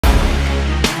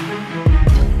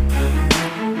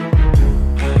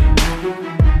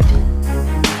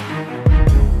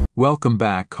Welcome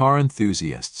back, car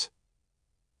enthusiasts.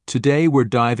 Today we're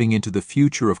diving into the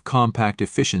future of compact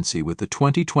efficiency with the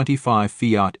 2025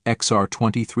 Fiat XR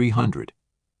 2300.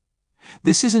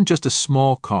 This isn't just a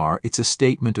small car, it's a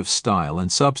statement of style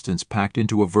and substance packed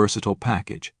into a versatile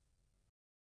package.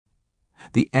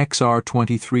 The XR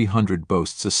 2300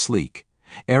 boasts a sleek,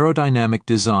 aerodynamic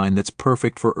design that's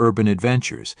perfect for urban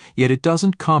adventures, yet it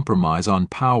doesn't compromise on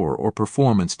power or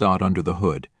performance. Under the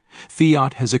hood,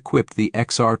 Fiat has equipped the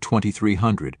XR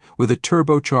 2300 with a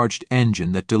turbocharged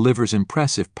engine that delivers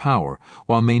impressive power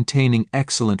while maintaining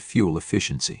excellent fuel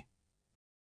efficiency.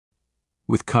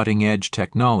 With cutting-edge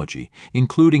technology,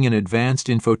 including an advanced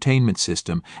infotainment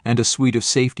system and a suite of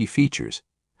safety features,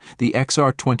 the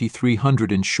XR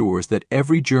 2300 ensures that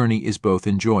every journey is both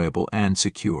enjoyable and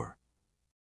secure.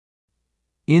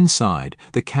 Inside,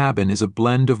 the cabin is a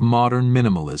blend of modern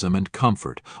minimalism and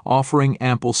comfort, offering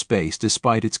ample space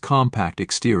despite its compact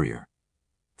exterior.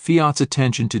 Fiat's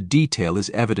attention to detail is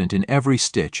evident in every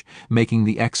stitch, making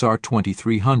the XR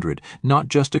 2300 not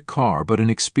just a car but an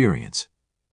experience.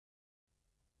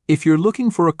 If you're looking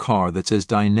for a car that's as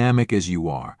dynamic as you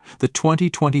are, the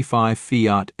 2025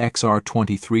 Fiat XR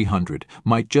 2300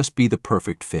 might just be the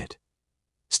perfect fit.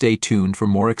 Stay tuned for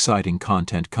more exciting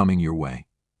content coming your way.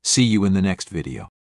 See you in the next video.